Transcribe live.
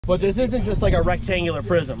But this isn't just like a rectangular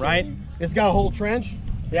prism, right? It's got a whole trench,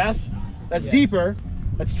 yes? That's deeper.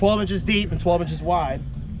 That's 12 inches deep and 12 inches wide.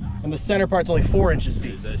 And the center part's only 4 inches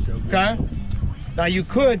deep, okay? Now you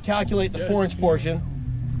could calculate the 4-inch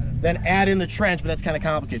portion, then add in the trench, but that's kind of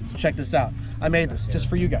complicated, so check this out. I made this just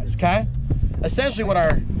for you guys, okay? Essentially what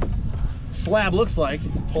our slab looks like,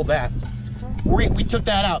 hold that. We took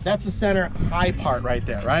that out. That's the center high part right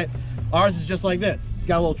there, right? Ours is just like this. It's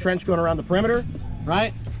got a little trench going around the perimeter,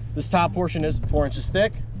 right? This top portion is 4 inches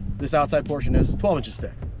thick. This outside portion is 12 inches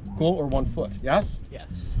thick. Cool, or 1 foot, yes?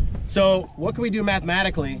 Yes. So what can we do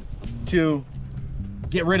mathematically to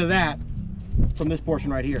get rid of that from this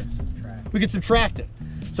portion right here? We can subtract it.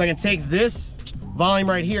 So I can take this volume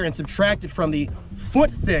right here and subtract it from the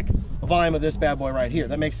foot thick volume of this bad boy right here.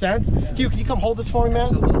 That makes sense? Can you come hold this for me,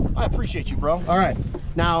 man? I appreciate you, bro. All right,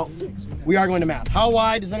 now we are going to math. How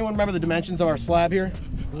wide, does anyone remember the dimensions of our slab here?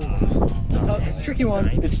 It's a tricky one.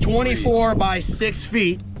 It's 24 by 6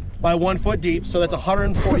 feet by 1 foot deep, so that's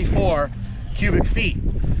 144 cubic feet.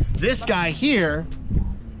 This guy here,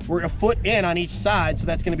 we're a foot in on each side, so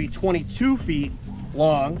that's gonna be 22 feet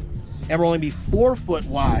long, and we're only be 4 foot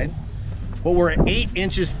wide, but we're 8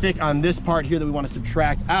 inches thick on this part here that we want to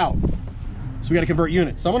subtract out. So we got to convert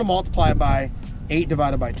units. So I'm going to multiply it by 8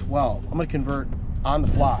 divided by 12. I'm going to convert on the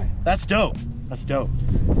fly. That's dope. That's dope.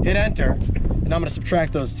 Hit enter, and I'm going to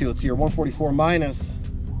subtract those two. Let's see here, 144 minus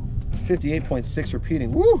 58.6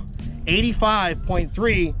 repeating. Woo!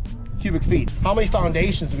 85.3 cubic feet. How many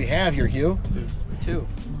foundations do we have here, Hugh? Two.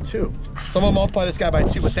 So I'm going to multiply this guy by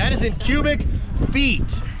 2, but that is in cubic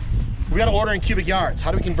feet. We got to order in cubic yards.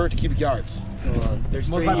 How do we convert to cubic yards? There's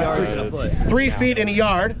 3 yards in a foot. 3 feet in a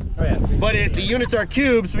yard. Oh, yeah. But the units are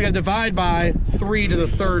cubes, so we got to divide by 3 to the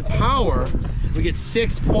 3rd power. We get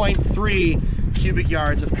 6.3 cubic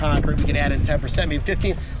yards of concrete. We can add in 10%, maybe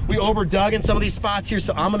 15. We overdug in some of these spots here,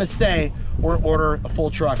 so I'm going to say we're going to order a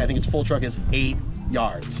full truck. I think its full truck is 8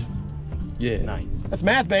 yards. Yeah. Nice. That's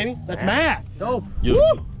math, baby. That's math. Dope.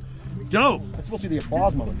 Woo! Dope. That's supposed to be the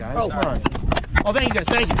applause moment, guys. Oh, come on. Oh, thank you guys.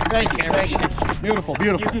 Thank you. Beautiful.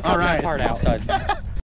 You can cut that part outside.